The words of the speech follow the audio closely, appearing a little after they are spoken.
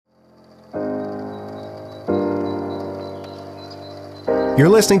You're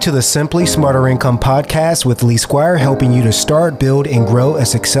listening to the Simply Smarter Income podcast with Lee Squire, helping you to start, build, and grow a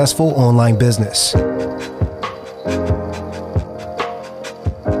successful online business.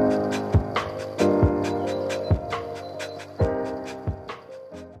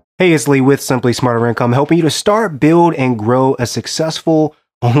 Hey, it's Lee with Simply Smarter Income, helping you to start, build, and grow a successful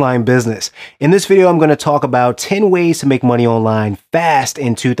online business. In this video, I'm going to talk about 10 ways to make money online fast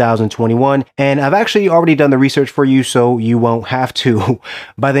in 2021. And I've actually already done the research for you, so you won't have to.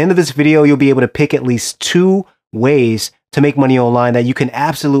 By the end of this video, you'll be able to pick at least 2 ways to make money online that you can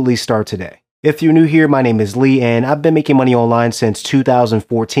absolutely start today. If you're new here, my name is Lee, and I've been making money online since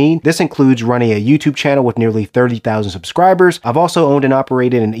 2014. This includes running a YouTube channel with nearly 30,000 subscribers. I've also owned and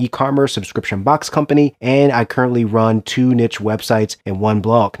operated an e-commerce subscription box company, and I currently run 2 niche websites and 1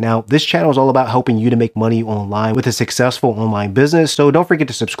 blog. Now, this channel is all about helping you to make money online with a successful online business, so don't forget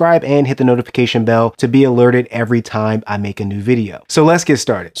to subscribe and hit the notification bell to be alerted every time I make a new video. So let's get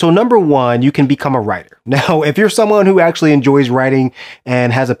started. So number 1, you can become a writer. Now, if you're someone who actually enjoys writing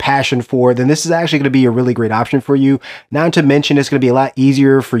and has a passion for it, then this is actually going to be a really great option for you. Not to mention, it's going to be a lot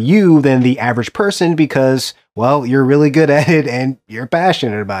easier for you than the average person because, well, you're really good at it and you're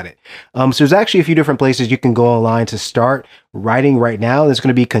passionate about it. So there's actually a few different places you can go online to start writing right now. There's going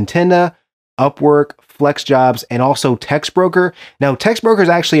to be Contenta, Upwork, FlexJobs, and also TextBroker. Now, TextBroker is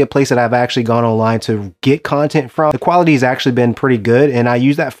actually a place that I've actually gone online to get content from. The quality has actually been pretty good, and I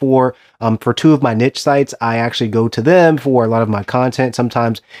use that for 2 of my niche sites. I actually go to them for a lot of my content.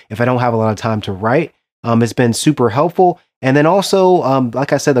 Sometimes if I don't have a lot of time to write, it's been super helpful. And then also,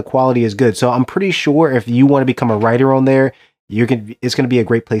 like I said, the quality is good. So I'm pretty sure if you want to become a writer on there, it's going to be a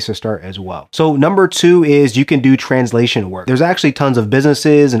great place to start as well. So number 2 is you can do translation work. There's actually tons of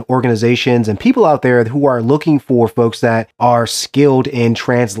businesses and organizations and people out there who are looking for folks that are skilled in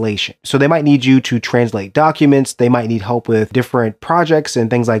translation. So they might need you to translate documents. They might need help with different projects and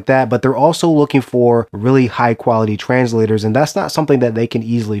things like that, but they're also looking for really high quality translators. And that's not something that they can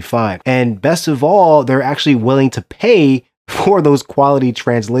easily find. And best of all, they're actually willing to pay for those quality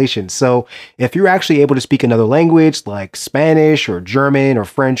translations. So if you're actually able to speak another language like Spanish or German or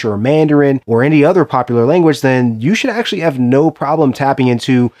French or Mandarin or any other popular language, then you should actually have no problem tapping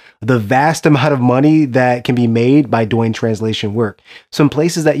into the vast amount of money that can be made by doing translation work. Some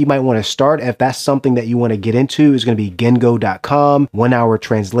places that you might want to start, if that's something that you want to get into, is going to be Gengo.com, 1 Hour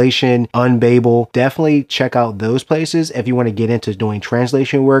Translation, Unbabel. Definitely check out those places if you want to get into doing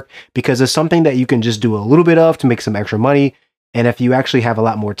translation work, because it's something that you can just do a little bit of to make some extra money. And if you actually have a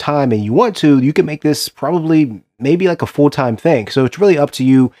lot more time and you want to, you can make this probably maybe like a full-time thing. So it's really up to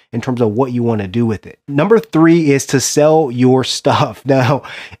you in terms of what you want to do with it. Number 3 is to sell your stuff. Now,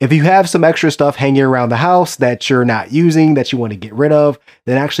 if you have some extra stuff hanging around the house that you're not using, that you want to get rid of,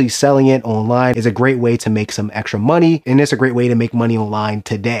 then actually selling it online is a great way to make some extra money. And it's a great way to make money online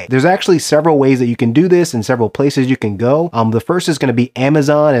today. There's actually several ways that you can do this and several places you can go. The first is going to be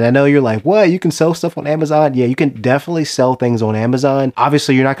Amazon. And I know you're like, what? You can sell stuff on Amazon? Yeah, you can definitely sell things on Amazon.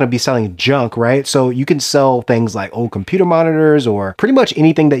 Obviously, you're not going to be selling junk, right? So you can sell things like old computer monitors or pretty much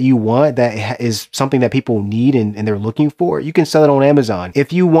anything that you want that is something that people need and they're looking for. You can sell it on Amazon.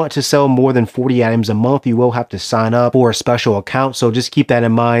 If you want to sell more than 40 items a month, you will have to sign up for a special account. So just keep that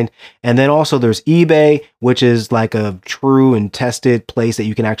in mind. And then also there's eBay, which is like a true and tested place that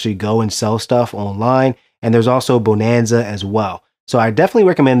you can actually go and sell stuff online. And there's also Bonanza as well. So I definitely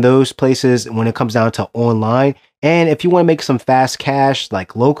recommend those places when it comes down to online. And if you want to make some fast cash,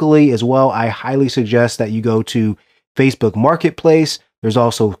 like locally as well, I highly suggest that you go to Facebook Marketplace. There's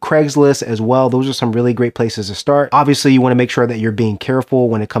also Craigslist as well. Those are some really great places to start. Obviously, you want to make sure that you're being careful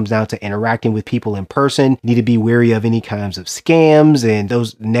when it comes down to interacting with people in person. You need to be wary of any kinds of scams and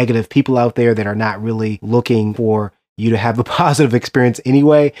those negative people out there that are not really looking for you to have a positive experience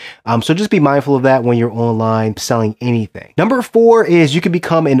anyway. So just be mindful of that when you're online selling anything. Number 4 is you can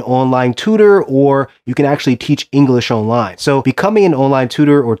become an online tutor, or you can actually teach English online. So becoming an online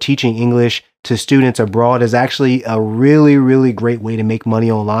tutor or teaching English to students abroad is actually a really, really great way to make money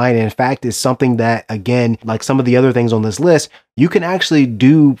online. And in fact, it's something that, again, like some of the other things on this list, you can actually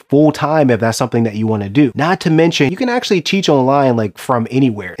do full time if that's something that you want to do. Not to mention, you can actually teach online like from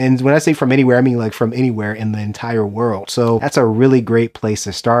anywhere. And when I say from anywhere, I mean like from anywhere in the entire world. So that's a really great place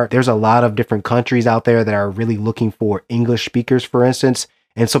to start. There's a lot of different countries out there that are really looking for English speakers, for instance.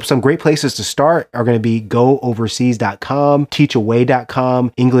 And so some great places to start are going to be gooverseas.com, teachaway.com,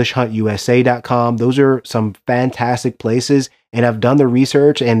 EnglishHuntUSA.com. Those are some fantastic places. And I've done the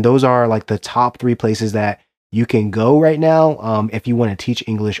research, and those are like the top 3 places that you can go right now if you want to teach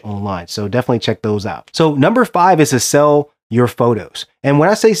English online. So definitely check those out. So number 5 is to sell your photos. And when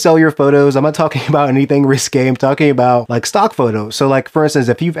I say sell your photos, I'm not talking about anything risque. I'm talking about like stock photos. So like, for instance,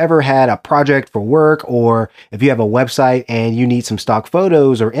 if you've ever had a project for work, or if you have a website and you need some stock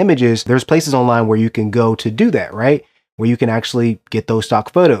photos or images, there's places online where you can go to do that, right? Where you can actually get those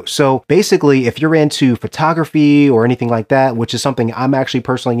stock photos. So basically, if you're into photography or anything like that, which is something I'm actually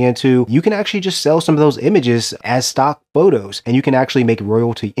personally into, you can actually just sell some of those images as stock photos, and you can actually make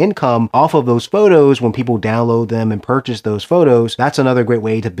royalty income off of those photos when people download them and purchase those photos. That's another great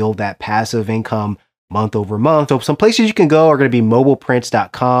way to build that passive income month over month. So some places you can go are going to be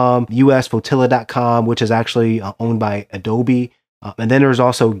mobileprints.com, usfotilla.com, which is actually owned by Adobe. And then there's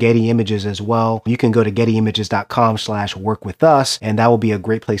also Getty Images as well. You can go to gettyimages.com/workwithus, and that will be a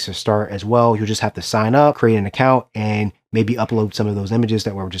great place to start as well. You just have to sign up, create an account, and maybe upload some of those images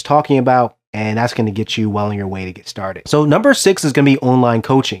that we were just talking about. And that's going to get you well on your way to get started. So number 6 is going to be online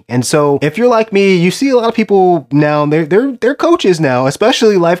coaching. And so if you're like me, you see a lot of people now, they're coaches now,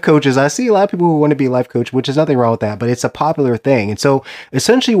 especially life coaches. I see a lot of people who want to be a life coach, which is nothing wrong with that, but it's a popular thing. And so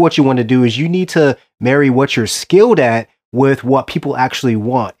essentially what you want to do is you need to marry what you're skilled at with what people actually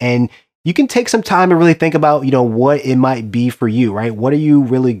want. And you can take some time to really think about, what it might be for you, right? What are you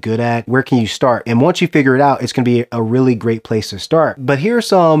really good at? Where can you start? And once you figure it out, it's going to be a really great place to start. But here's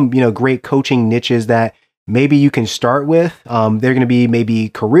some, great coaching niches that maybe you can start with. They're going to be maybe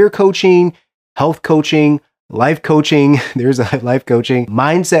career coaching, health coaching, life coaching. There's a life coaching,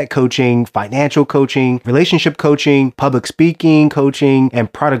 mindset coaching, financial coaching, relationship coaching, public speaking coaching,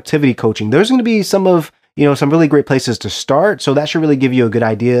 and productivity coaching. There's going to be some really great places to start. So that should really give you a good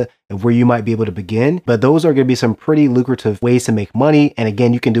idea of where you might be able to begin. But those are going to be some pretty lucrative ways to make money. And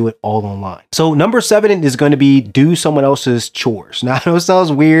again, you can do it all online. So number 7 is going to be do someone else's chores. Now, I know it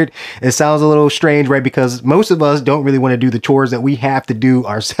sounds weird. It sounds a little strange, right? Because most of us don't really want to do the chores that we have to do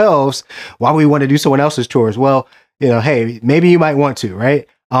ourselves. Why we want to do someone else's chores? Well, hey, maybe you might want to, right?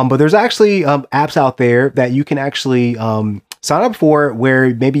 But there's actually apps out there that you can actually sign up for,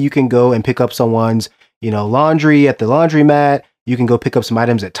 where maybe you can go and pick up someone's laundry at the laundromat. You can go pick up some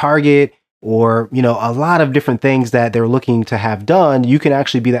items at Target, or, a lot of different things that they're looking to have done. You can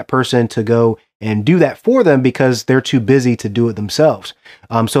actually be that person to go and do that for them because they're too busy to do it themselves.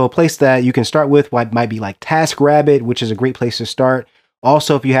 So a place that you can start with might be like TaskRabbit, which is a great place to start.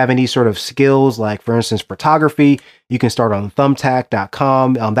 Also, if you have any sort of skills, like for instance, photography, you can start on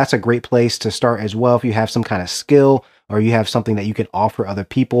thumbtack.com. That's a great place to start as well. If you have some kind of skill or you have something that you can offer other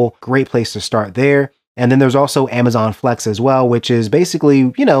people, great place to start there. And then there's also Amazon Flex as well, which is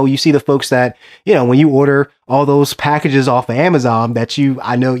basically, you see the folks that, when you order all those packages off of Amazon that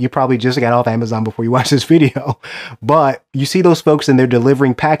I know you probably just got off Amazon before you watch this video, but you see those folks and they're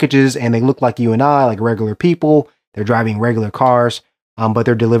delivering packages and they look like you and I, like regular people. They're driving regular cars, but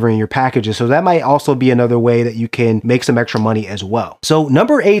they're delivering your packages. So that might also be another way that you can make some extra money as well. So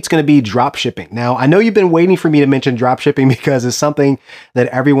number 8 is going to be drop shipping. Now, I know you've been waiting for me to mention drop shipping because it's something that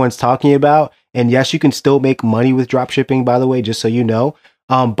everyone's talking about. And yes, you can still make money with drop shipping, by the way, just so you know.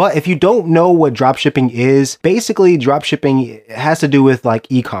 But if you don't know what drop shipping is, basically drop shipping has to do with like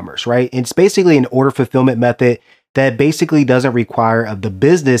e-commerce, right? It's basically an order fulfillment method that basically doesn't require of the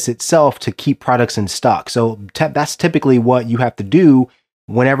business itself to keep products in stock. So that's typically what you have to do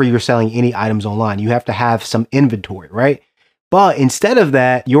whenever you're selling any items online. You have to have some inventory, right? But instead of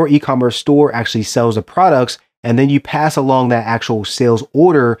that, your e-commerce store actually sells the products, and then you pass along that actual sales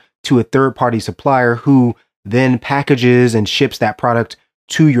order to a third-party supplier who then packages and ships that product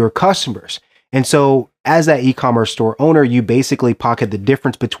to your customers. And so as that e-commerce store owner, you basically pocket the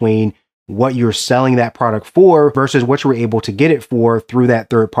difference between what you're selling that product for versus what you were able to get it for through that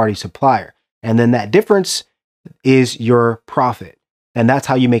third-party supplier. And then that difference is your profit. And that's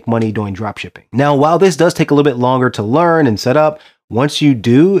how you make money doing drop shipping. Now, while this does take a little bit longer to learn and set up, once you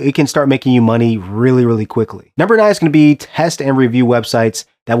do, it can start making you money really, really quickly. Number 9 is going to be test and review websites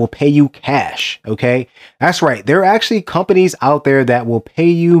that will pay you cash, okay? That's right. There are actually companies out there that will pay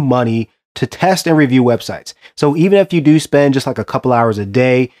you money to test and review websites. So even if you do spend just like a couple hours a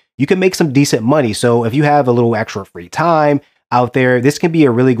day, you can make some decent money. So if you have a little extra free time out there, this can be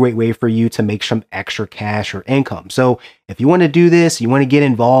a really great way for you to make some extra cash or income. So if you want to do this, you want to get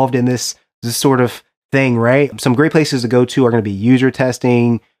involved in this sort of thing, right? Some great places to go to are going to be User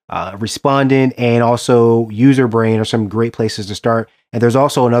Testing, Respondent, and also UserBrain are some great places to start. And there's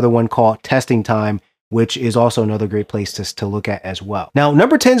also another one called Testing Time, which is also another great place to look at as well. Now,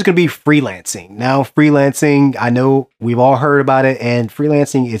 number 10 is going to be freelancing. Now, freelancing, I know we've all heard about it, and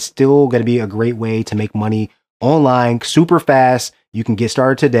freelancing is still going to be a great way to make money online super fast. You can get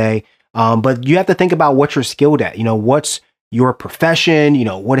started today, but you have to think about what you're skilled at. What's your profession?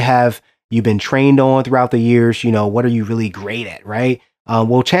 What have you've been trained on throughout the years. You know, what are you really great at, right?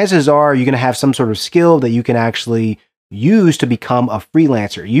 Well, chances are you're going to have some sort of skill that you can actually use to become a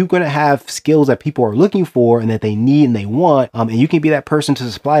freelancer. You're going to have skills that people are looking for and that they need and they want. And you can be that person to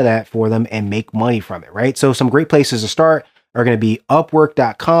supply that for them and make money from it, right? So some great places to start are going to be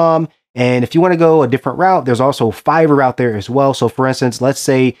Upwork.com. And if you want to go a different route, there's also Fiverr out there as well. So for instance, let's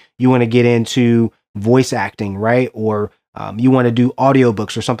say you want to get into voice acting, right? Or you want to do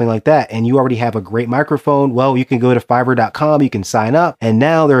audiobooks or something like that, and you already have a great microphone. Well, you can go to Fiverr.com, you can sign up, and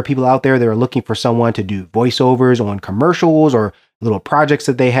now there are people out there that are looking for someone to do voiceovers on commercials or little projects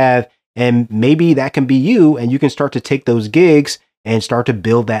that they have. And maybe that can be you, and you can start to take those gigs and start to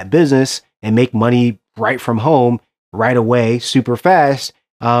build that business and make money right from home, right away, super fast.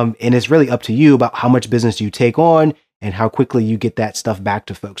 And it's really up to you about how much business you take on and how quickly you get that stuff back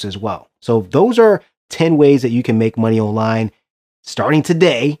to folks as well. So those are 10 ways that you can make money online starting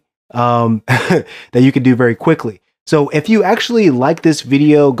today, that you can do very quickly. So if you actually like this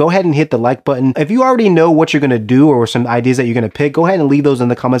video, go ahead and hit the like button. If you already know what you're going to do or some ideas that you're going to pick, go ahead and leave those in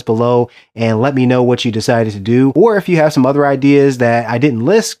the comments below and let me know what you decided to do. Or if you have some other ideas that I didn't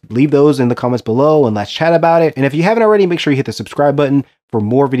list, leave those in the comments below and let's chat about it. And if you haven't already, make sure you hit the subscribe button for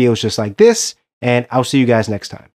more videos just like this, and I'll see you guys next time.